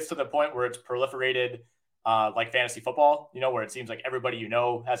to the point where it's proliferated like fantasy football, where it seems like everybody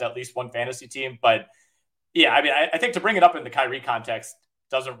has at least one fantasy team. But yeah, I mean, I think to bring it up in the Kyrie context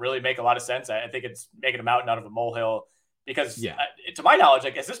doesn't really make a lot of sense. I think it's making a mountain out of a molehill because, to my knowledge,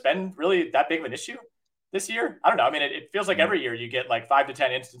 like, has this been really that big of an issue this year? I don't know. I mean, it feels like every year you get like 5 to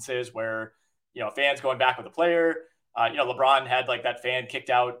 10 instances where, fans going back with a player. LeBron had like that fan kicked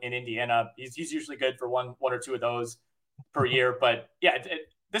out in Indiana. He's usually good for one or two of those per year. But yeah,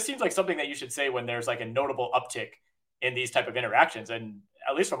 this seems like something that you should say when there's like a notable uptick in these type of interactions. And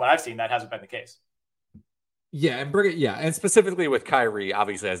at least from what I've seen, that hasn't been the case. Yeah, and specifically with Kyrie,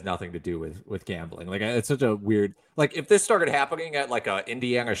 obviously has nothing to do with gambling. Like, it's such a weird, like, if this started happening at like a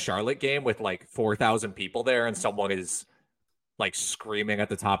Indiana Charlotte game with like 4,000 people there and someone is like screaming at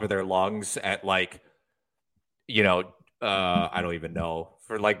the top of their lungs at like, I don't even know,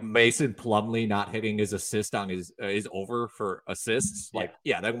 for like Mason Plumlee not hitting his assist on his over for assists. Like,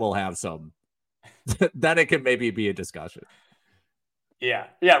 then we'll have some, then it can maybe be a discussion. Yeah,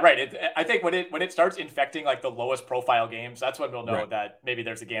 right. I think when it starts infecting like the lowest profile games, that's when we'll know that maybe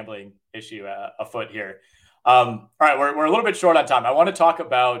there's a gambling issue afoot here. All right, we're a little bit short on time. I want to talk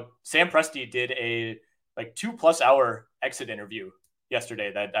about Sam Presti did a like 2+ hour exit interview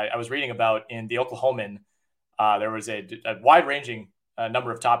yesterday that I was reading about in the Oklahoman. There was a wide-ranging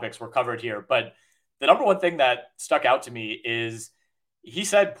number of topics were covered here, but the number one thing that stuck out to me is he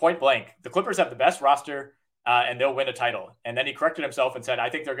said point blank, the Clippers have the best roster. And they'll win a title. And then he corrected himself and said, I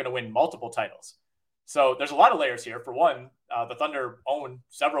think they're going to win multiple titles. So there's a lot of layers here. For one, the Thunder own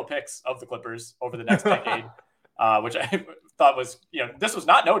several picks of the Clippers over the next decade, which I thought was, this was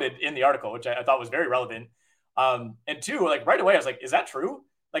not noted in the article, which I thought was very relevant. And two, like right away, I was like, is that true?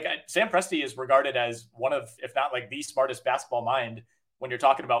 Like Sam Presti is regarded as one of, if not like the smartest basketball mind when you're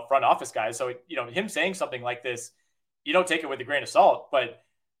talking about front office guys. So, him saying something like this, you don't take it with a grain of salt, but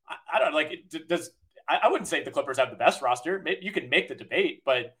I don't like it. I wouldn't say the Clippers have the best roster. Maybe you can make the debate,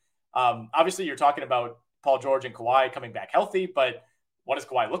 but obviously you're talking about Paul George and Kawhi coming back healthy, but what does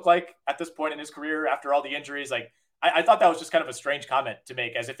Kawhi look like at this point in his career after all the injuries? Like, I thought that was just kind of a strange comment to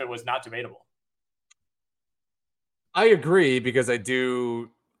make, as if it was not debatable. I agree, because I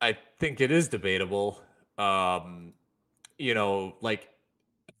think it is debatable. Like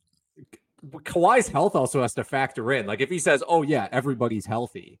Kawhi's health also has to factor in. Like, if he says, oh yeah, everybody's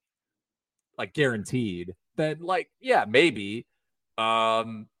healthy, like guaranteed, then like, yeah, maybe.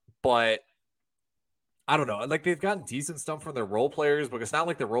 But I don't know. Like, they've gotten decent stuff from their role players, but it's not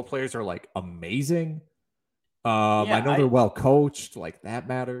like the role players are like amazing. I know they're well coached. Like, that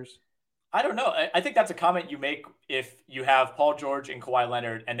matters. I don't know. I think that's a comment you make if you have Paul George and Kawhi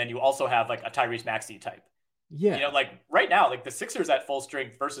Leonard, and then you also have like a Tyrese Maxey type. Yeah. Like right now, like the Sixers at full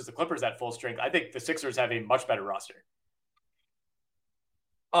strength versus the Clippers at full strength. I think the Sixers have a much better roster.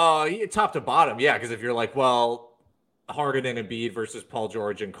 Top to bottom, yeah. Because if you're like, well, Harden and Embiid versus Paul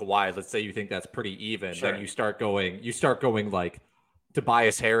George and Kawhi, let's say you think that's pretty even, then you start going like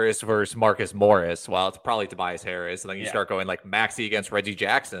Tobias Harris versus Marcus Morris. Well, it's probably Tobias Harris, and then you start going like Maxey against Reggie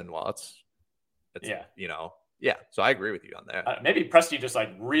Jackson. Well, it's So I agree with you on that. Maybe Presti just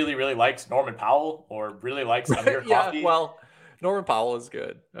like really, really likes Norman Powell or really likes Amir Coffey. Well, Norman Powell is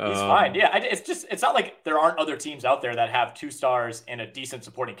good. He's fine. Yeah, it's not like there aren't other teams out there that have 2 stars and a decent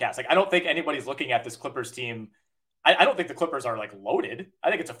supporting cast. Like, I don't think anybody's looking at this Clippers team. I don't think the Clippers are like loaded. I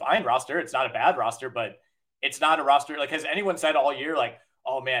think it's a fine roster. It's not a bad roster, but it's not a roster. Like, has anyone said all year, like,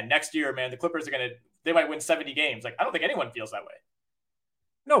 oh man, next year, man, the Clippers they might win 70 games. Like, I don't think anyone feels that way.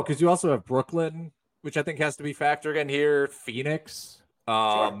 No, because you also have Brooklyn, which I think has to be factored in here. Phoenix.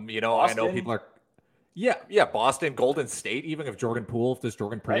 Boston. I know people are. Yeah, Boston, Golden State. Even if this Jordan Poole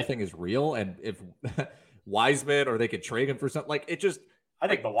thing is real, and if Wiseman, or they could trade him for something, like, it just. I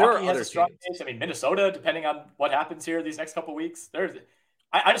think Milwaukee has a strong case. I mean, Minnesota, depending on what happens here these next couple of weeks.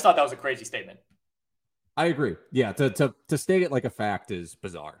 I just thought that was a crazy statement. I agree. Yeah, to state it like a fact is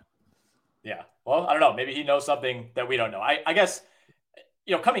bizarre. Yeah. Well, I don't know. Maybe he knows something that we don't know. I guess,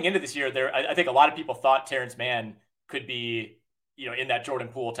 coming into this year, I think a lot of people thought Terrence Mann could be, in that Jordan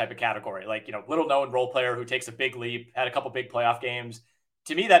Poole type of category. Like, little known role player who takes a big leap, had a couple big playoff games.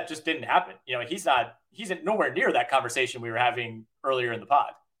 To me, that just didn't happen. He's nowhere near that conversation we were having earlier in the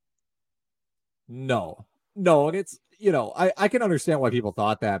pod. No. And it's, I can understand why people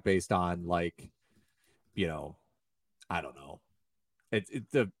thought that based on like, I don't know.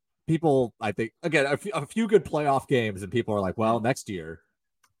 The people, I think, again, a few good playoff games, and people are like, well, next year.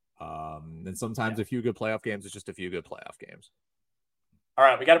 And sometimes a few good playoff games is just a few good playoff games. All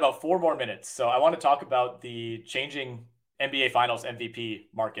right, we got about 4 more minutes. So I want to talk about the changing NBA Finals MVP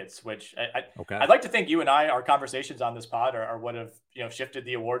markets, which I'd like to think you and our conversations on this pod are what have shifted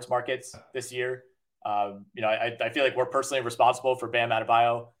the awards markets this year. I feel like we're personally responsible for Bam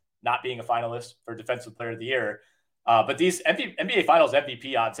Adebayo not being a finalist for Defensive Player of the Year. But these NBA Finals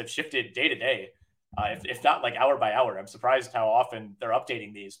MVP odds have shifted day to day, if not like hour by hour. I'm surprised how often they're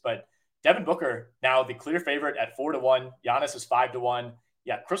updating these. But Devin Booker now the clear favorite at 4-1. Giannis is 5-1.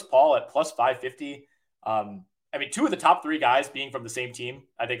 Yeah, Chris Paul at plus 550. Two of the top 3 guys being from the same team,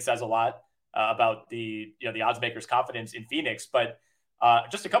 I think says a lot about the odds makers' confidence in Phoenix. But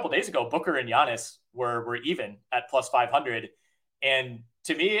just a couple days ago, Booker and Giannis were even at plus 500. And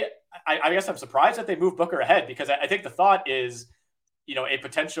to me, I guess I'm surprised that they moved Booker ahead, because I think the thought is, a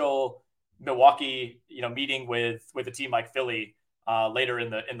potential Milwaukee, meeting with a team like Philly later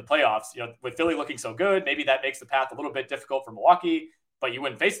in the playoffs. With Philly looking so good, maybe that makes the path a little bit difficult for Milwaukee, but you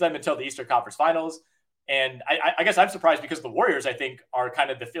wouldn't face them until the Eastern Conference Finals. And I guess I'm surprised because the Warriors, I think, are kind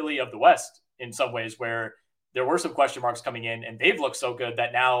of the Philly of the West in some ways, where there were some question marks coming in, and they've looked so good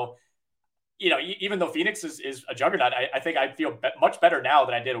that now, even though Phoenix is a juggernaut, I think I feel much better now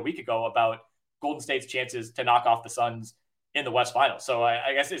than I did a week ago about Golden State's chances to knock off the Suns in the West Finals. So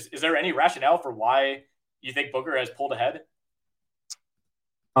I guess, is there any rationale for why you think Booker has pulled ahead?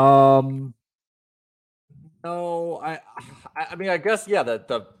 No, I mean, I guess, yeah,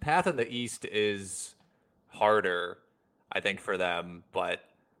 the path in the East is harder, I think, for them, but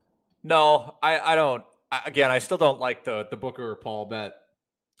no, I don't. I still don't like the Booker or Paul bet.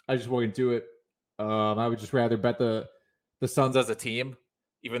 I just wouldn't do it. I would just rather bet the Suns as a team,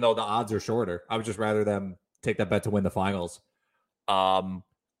 even though the odds are shorter. I would just rather them take that bet to win the finals. I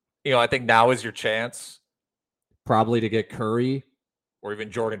think now is your chance, probably, to get Curry or even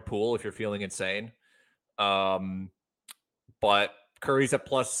Jordan Poole if you're feeling insane. But Curry's at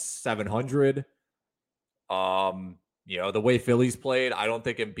plus 700. The way Philly's played, I don't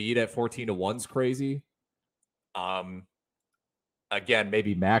think Embiid at 14-1 is crazy. Again,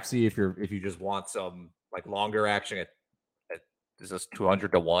 maybe Maxey if you just want some like longer action at is this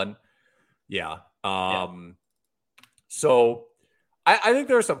 200-1? Yeah. So I think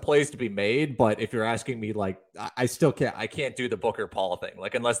there are some plays to be made, but if you're asking me, like, I can't do the Booker Paul thing.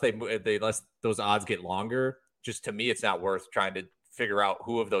 Like, unless unless those odds get longer, just to me, it's not worth trying to figure out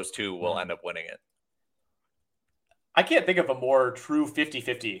who of those two will end up winning it. I can't think of a more true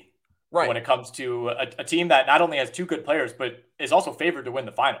 50-50 when it comes to a team that not only has 2 good players, but is also favored to win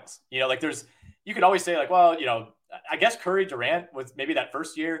the finals. You could always say, like, well, I guess Curry Durant was maybe that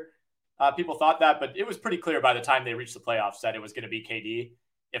first year. People thought that, but it was pretty clear by the time they reached the playoffs that it was going to be KD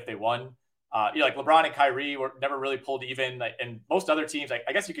if they won. Like LeBron and Kyrie were never really pulled even, and most other teams,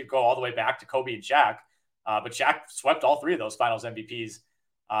 I guess you could go all the way back to Kobe and Shaq, but Shaq swept all 3 of those finals MVPs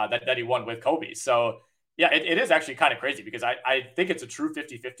that he won with Kobe. So yeah, it is actually kind of crazy, because I think it's a true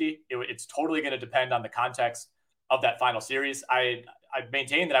 50-50. It's totally going to depend on the context of that final series. I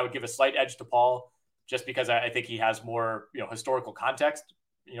maintain that I would give a slight edge to Paul, just because I think he has more historical context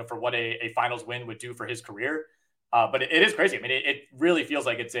for what a finals win would do for his career. But it is crazy. I mean, it really feels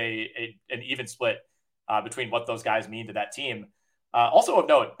like it's an even split between what those guys mean to that team. Also of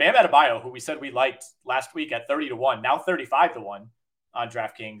note, Bam Adebayo, who we said we liked last week at 30-1, now 35-1 on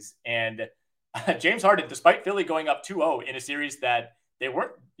DraftKings. And James Harden, despite Philly going up 2-0 in a series that they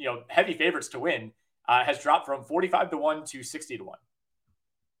weren't heavy favorites to win, has dropped from 45-1 to 60-1.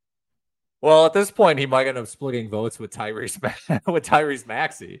 Well, at this point, he might end up splitting votes with Tyrese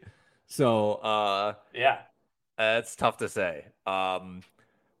Maxey. So, it's tough to say.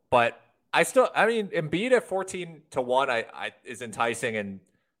 But Embiid at 14-1 is enticing, and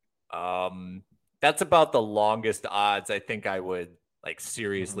that's about the longest odds I think I would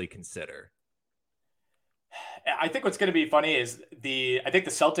seriously consider. I think what's going to be funny is I think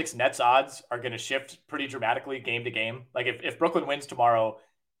the Celtics Nets odds are going to shift pretty dramatically game to game. Like if Brooklyn wins tomorrow,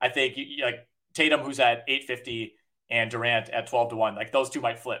 I think like Tatum, who's at 850, and Durant at 12-1, like those two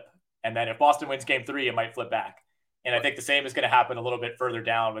might flip. And then if Boston wins game 3, it might flip back. And I think the same is going to happen a little bit further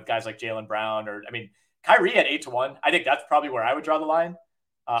down with guys like Jaylen Brown, Kyrie at 8-1. I think that's probably where I would draw the line,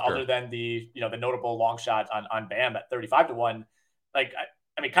 other than the notable long shot on Bam at 35-1.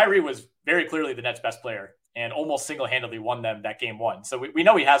 Kyrie was very clearly the Nets' best player and almost single-handedly won them that game 1. So we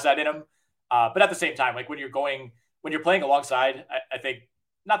know he has that in him. But at the same time, like when you're playing alongside, I think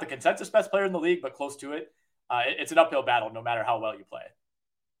not the consensus best player in the league, but close to it, it's an uphill battle no matter how well you play.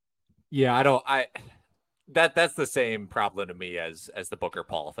 Yeah, that's the same problem to me as the Booker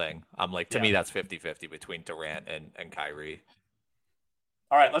Paul thing. I'm like, to me, that's 50-50 between Durant and Kyrie.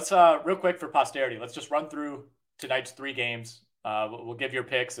 All right, let's real quick for posterity, let's just run through tonight's 3 games We'll give your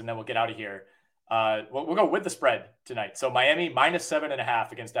picks and then we'll get out of here. We'll go with the spread tonight. So Miami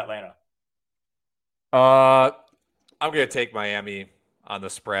 -7.5 against Atlanta. I'm going to take Miami on the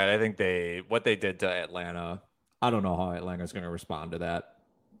spread. I think what they did to Atlanta, I don't know how Atlanta's going to respond to that.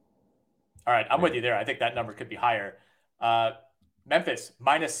 All right, I'm with you there. I think that number could be higher. Memphis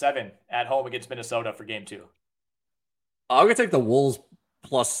 -7 at home against Minnesota for game 2. I'm going to take the Wolves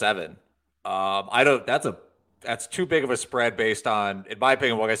 +7. That's too big of a spread based on, in my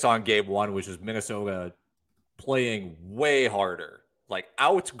opinion, what I saw in game 1, which was Minnesota playing way harder, like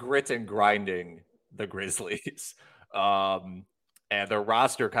out grit and grinding the Grizzlies. And their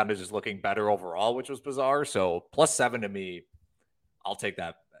roster kind of just looking better overall, which was bizarre. So +7 to me, I'll take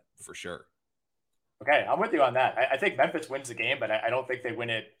that for sure. Okay, I'm with you on that. I think Memphis wins the game, but I don't think they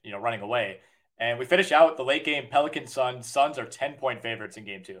win it, running away. And we finish out the late game, Pelicans Suns. Suns are 10-point favorites in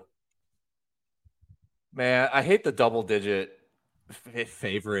game 2. Man, I hate the double-digit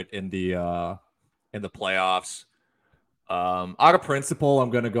favorite in the playoffs. Out of principle, I'm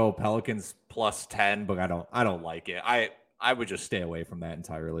going to go Pelicans +10, but I don't like it. I would just stay away from that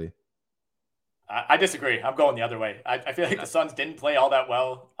entirely. I disagree. I'm going the other way. I feel like the Suns didn't play all that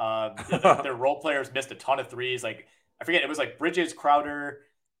well. Their role players missed a ton of threes. Like, I forget, it was like Bridges, Crowder,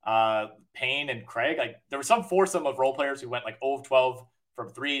 Payne, and Craig. Like, there was some foursome of role players who went like 0 of 12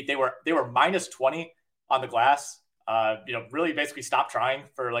 from 3. They were -20 on the glass. Really basically stopped trying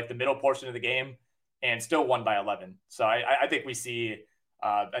for like the middle portion of the game and still won by 11. So I think we see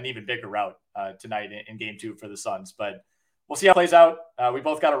an even bigger rout tonight in game 2 for the Suns. But we'll see how it plays out. We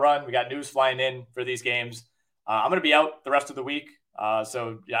both got to run. We got news flying in for these games. I'm going to be out the rest of the week.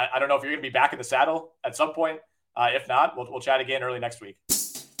 So I don't know if you're going to be back in the saddle at some point. If not, we'll chat again early next week.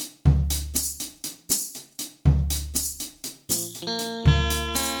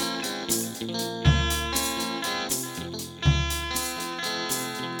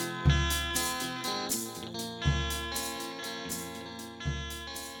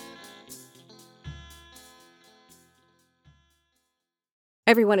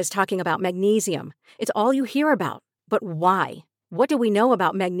 Everyone is talking about magnesium. It's all you hear about. But why? What do we know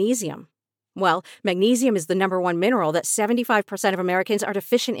about magnesium? Well, magnesium is the #1 mineral that 75% of Americans are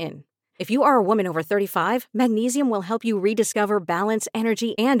deficient in. If you are a woman over 35, magnesium will help you rediscover balance,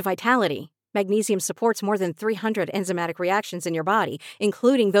 energy, and vitality. Magnesium supports more than 300 enzymatic reactions in your body,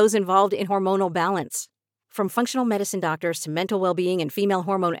 including those involved in hormonal balance. From functional medicine doctors to mental well-being and female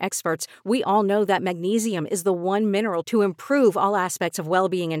hormone experts, we all know that magnesium is the one mineral to improve all aspects of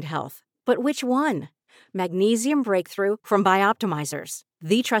well-being and health. But which one? Magnesium Breakthrough from Bioptimizers,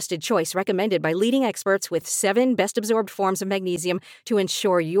 the trusted choice recommended by leading experts with 7 best-absorbed forms of magnesium to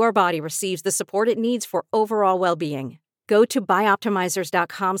ensure your body receives the support it needs for overall well-being. Go to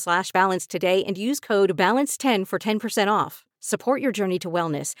bioptimizers.com/balance today and use code BALANCE10 for 10% off. Support your journey to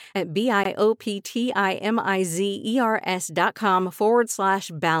wellness at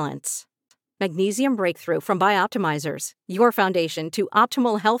bioptimizers.com/balance. Magnesium Breakthrough from Bioptimizers, your foundation to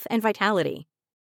optimal health and vitality.